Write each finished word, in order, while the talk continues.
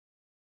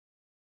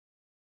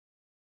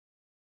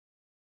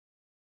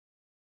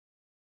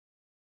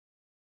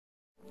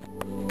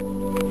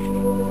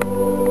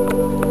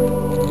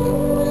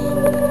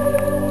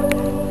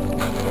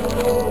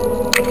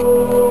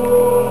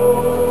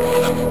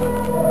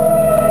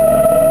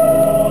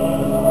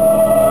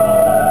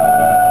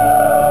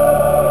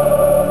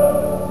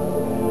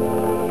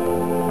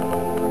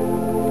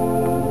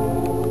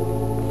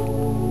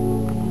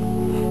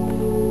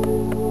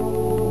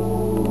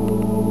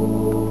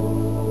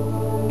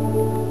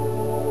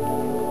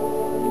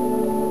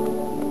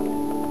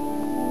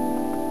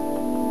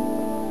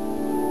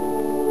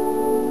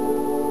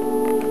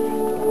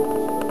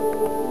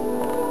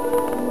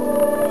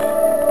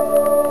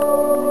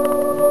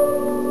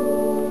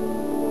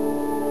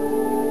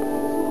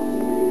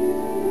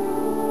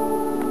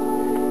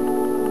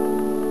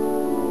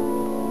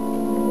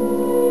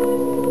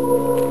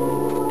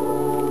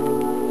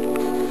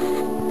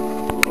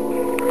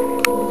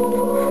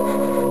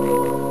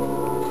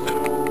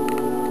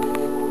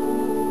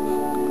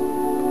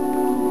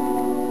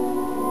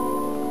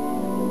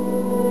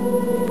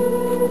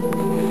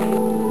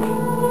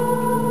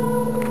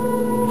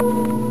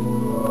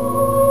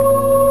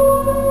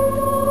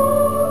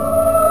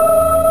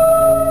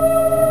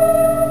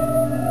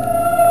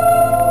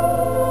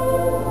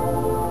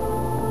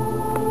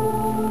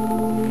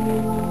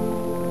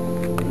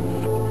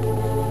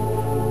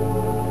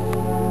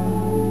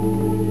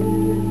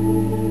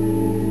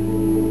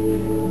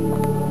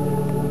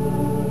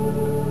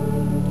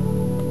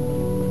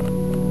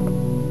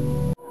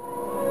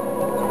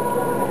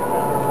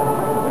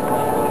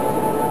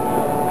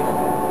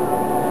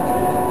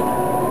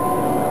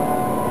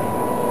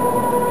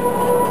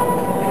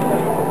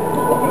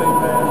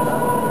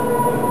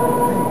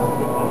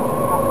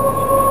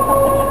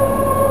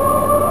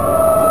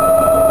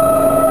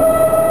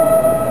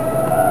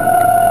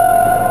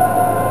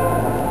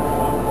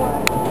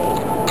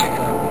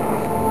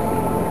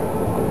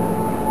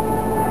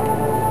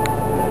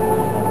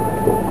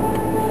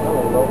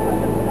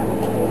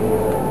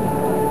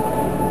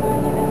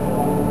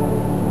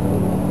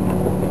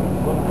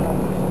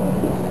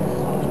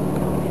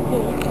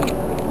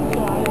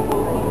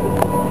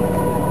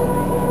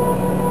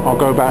I'll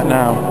go back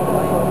now.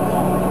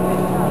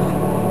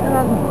 And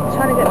I'm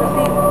trying to get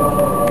the seat.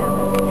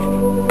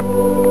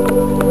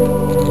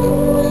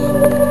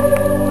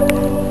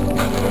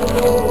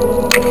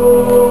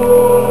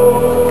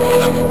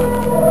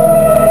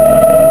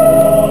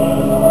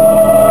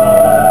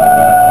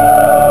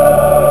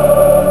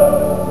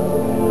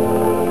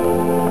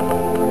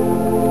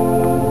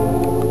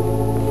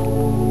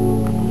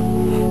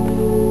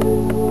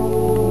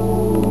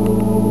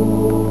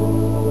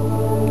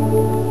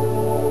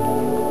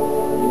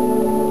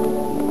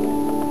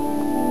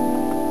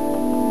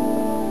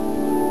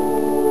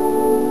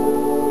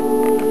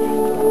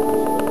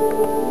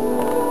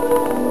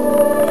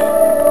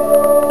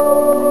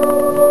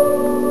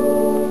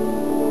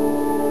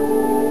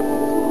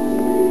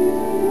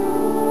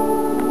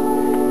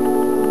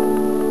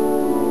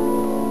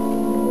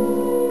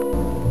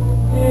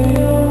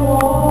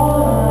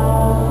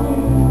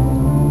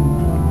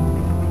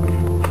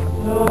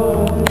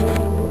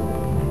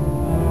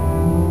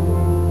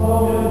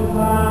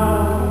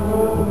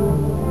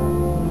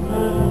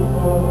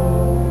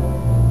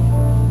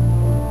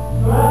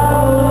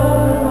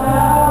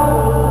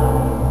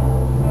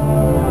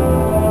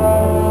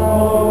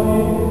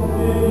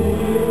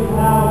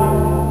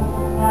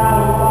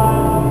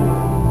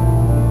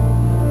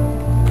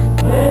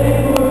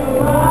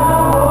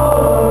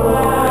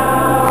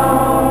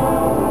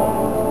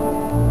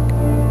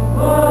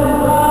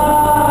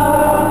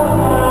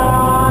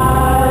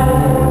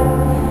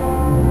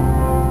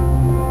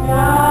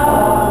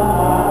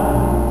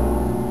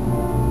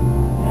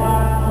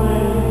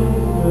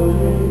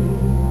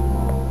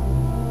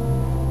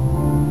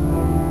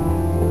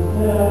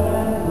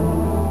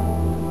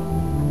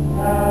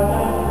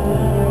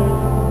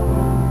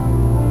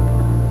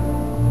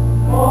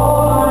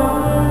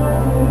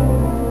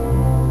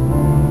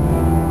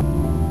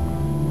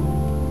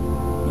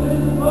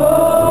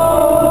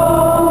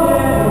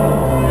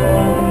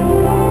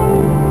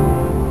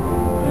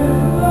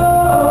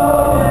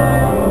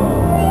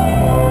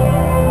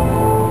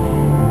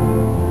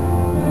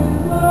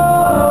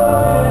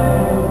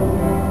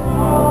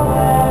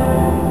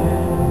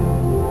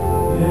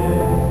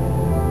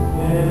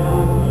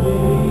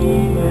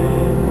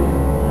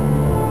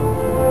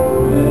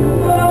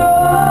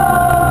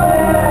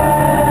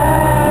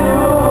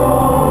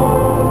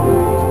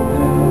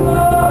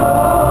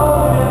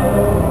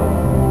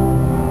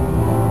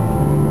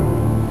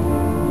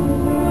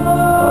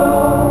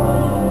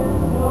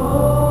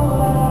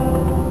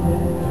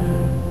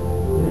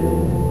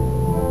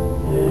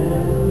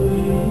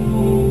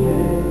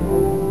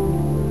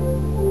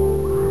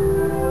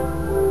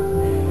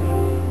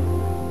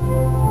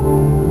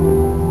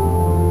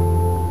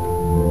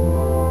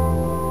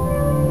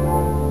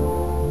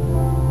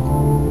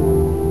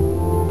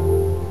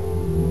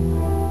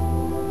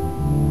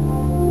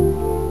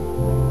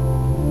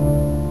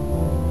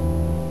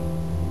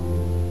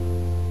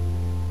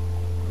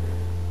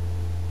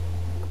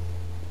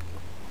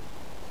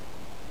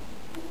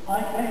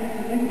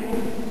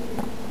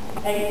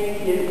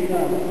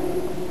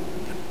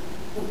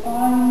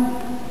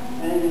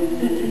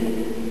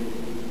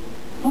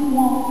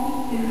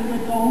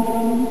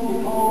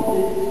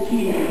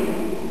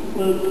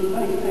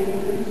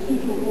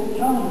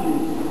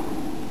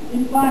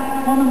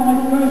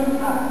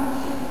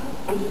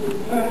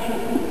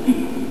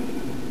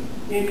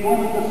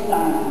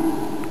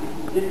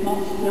 it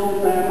must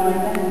still bear my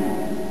name.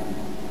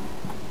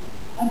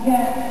 And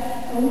yet,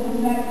 over the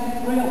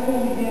next 3 or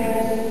 4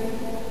 years,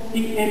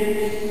 the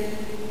Ince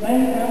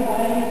made their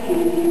way to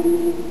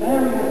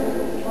various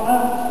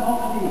trials,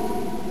 not least,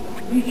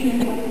 reaching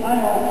the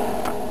playoffs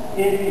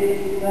in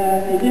their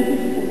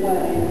inevitable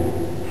way.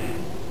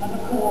 And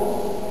of course,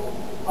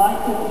 I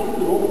thought it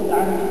was all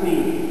down to me.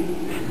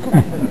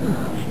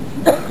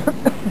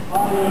 I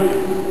was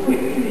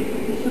quickly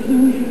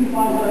disillusioned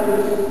by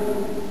those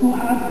who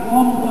had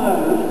one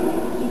word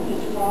to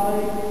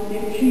describe the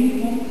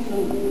achievements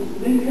of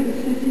Lincoln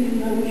City in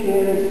those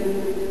years,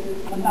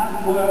 and that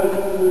word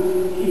was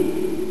keep.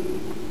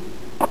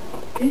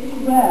 It's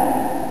rare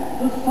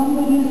for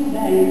somebody's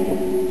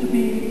name to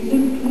be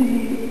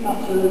simply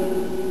uttered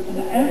and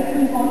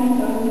everybody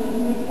knows who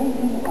we're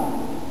talking about.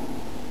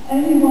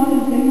 Anyone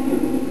in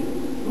Lincoln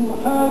who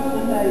heard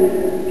the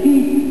name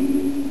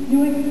Keith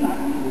knew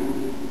exactly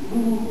who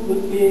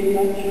was being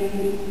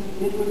mentioned.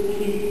 It was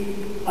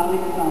Keith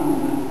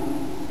Alexander.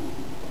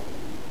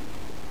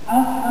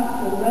 As has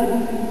already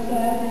been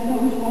said in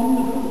those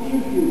wonderful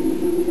tributes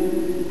to him,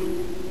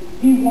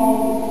 he was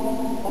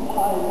a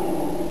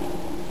pioneer.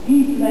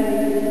 He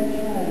played the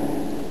trail.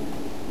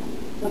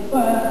 The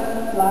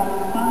first black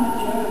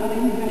manager of an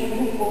English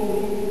football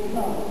league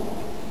club.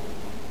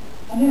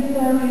 And if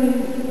there is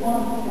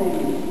one thing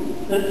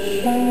that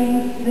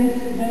shames this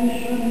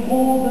nation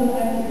more than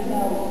anything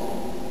else,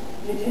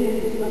 it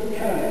is the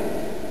curse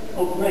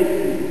of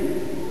racism.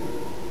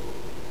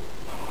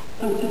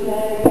 So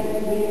today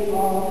we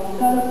are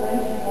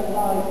celebrating a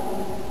life,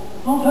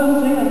 not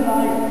only a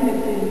life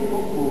lived in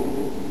football,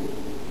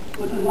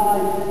 but a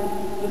life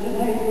that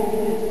enabled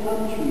this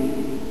country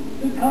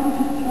to come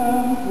to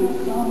terms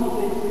with some of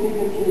its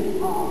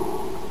bigoted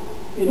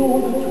past in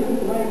order to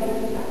embrace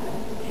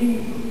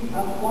Keith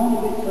as one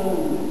of its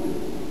own,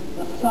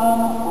 the son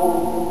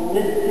of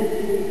this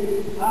city,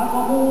 as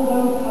of all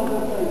those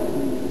other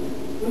places,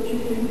 which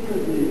has been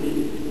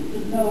privileged to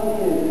know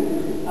him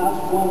as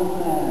one of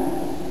theirs.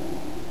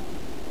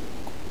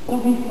 So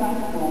we thank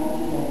God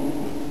today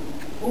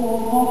for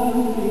not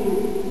only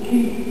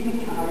Keith the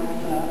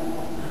character,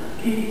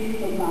 Keith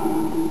the man,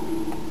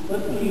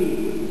 but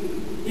Keith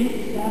the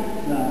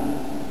exemplar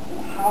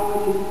of how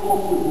it is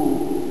possible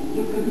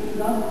to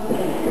confront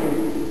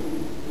justice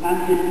and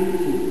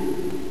defeat it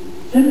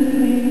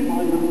simply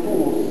by the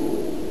force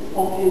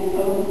of his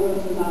own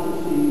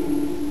personality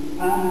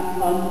and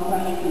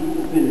unquestioned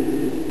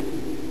ability.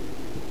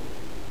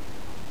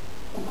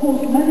 Of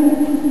course, many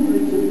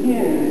hundreds of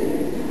years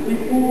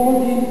before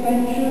the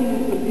invention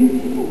of the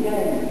beautiful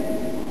game,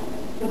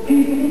 the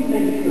people of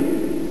Lincoln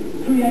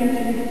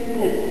created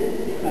this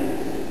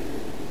space.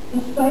 The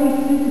space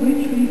in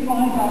which we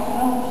find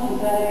ourselves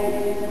today,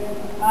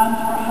 and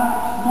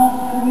perhaps not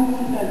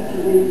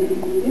coincidentally,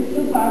 it's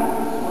about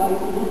the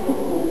size of a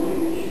football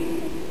pitch.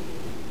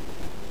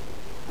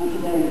 And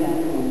today,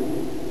 therefore,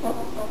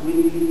 we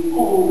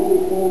hold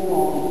before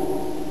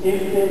God in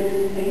this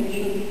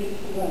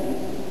ancient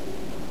place,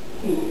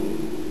 Keith.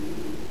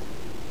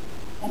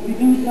 And we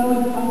do so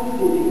in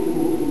thanksgiving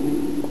for him,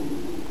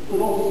 but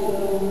also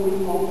we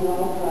offer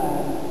our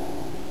prayers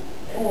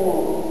for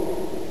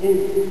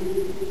his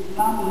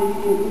family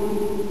to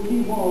whom he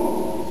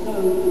was so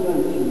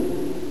devoted,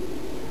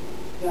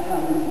 to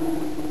Helen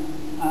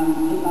and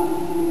to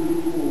Matthew,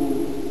 Paul,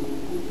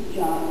 and to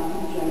Jack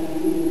and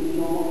Jamie and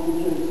John and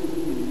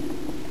Josephine.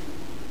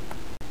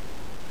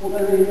 For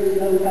there is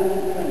no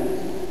better place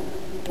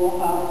for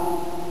us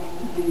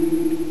to be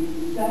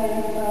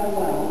saying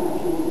farewell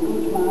to a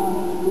good man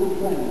and good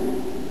friend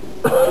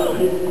in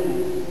this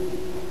place,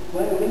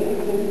 where we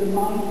have been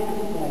reminded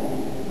today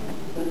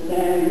that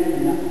there is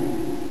nothing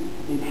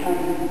in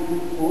heaven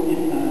or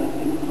in earth,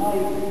 in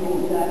height or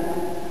depth.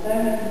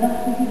 There is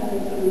nothing in all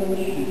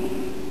creation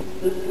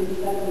that can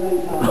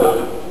separate us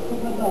from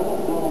the love of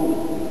God,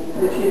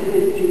 which is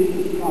in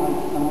Jesus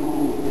Christ our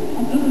Lord,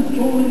 and to the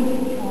joys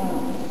and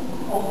triumphs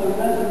of the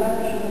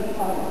resurrection of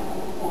Christ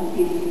on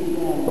Easter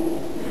Day.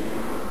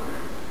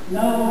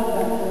 No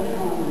better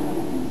time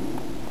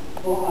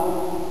for us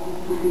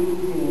to be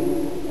here,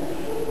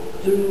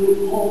 to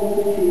hold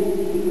the keys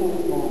before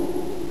God,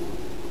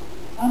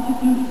 and to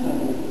do so,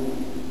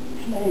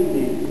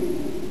 claiming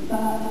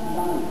that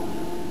light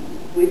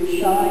which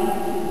shines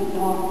in the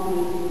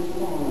darkness of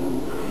sorrow,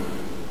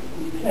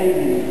 and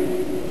claiming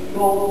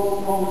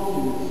God's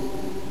promises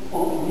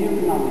of new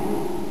life,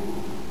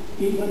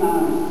 even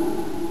as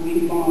we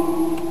mark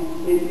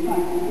in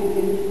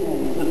thanksgiving today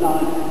the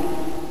life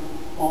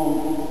of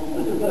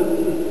a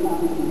devoted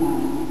family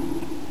man,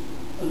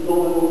 a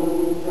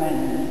loyal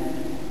friend,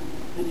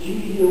 a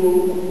genial,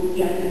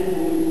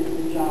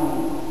 gentle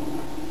giant,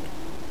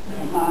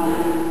 a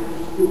man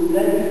who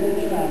led the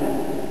trail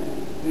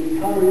with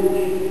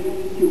courage,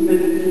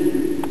 humility,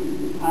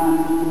 and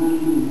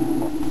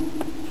humour.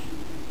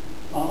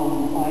 Oh,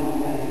 by the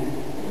way,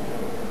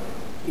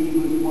 he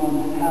was one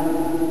hell of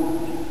a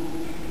watcher.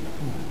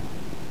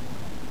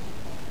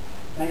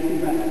 May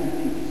he rest in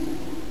peace,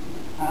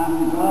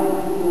 and rise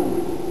to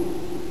glory.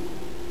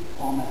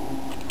 Amen.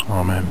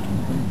 Amen.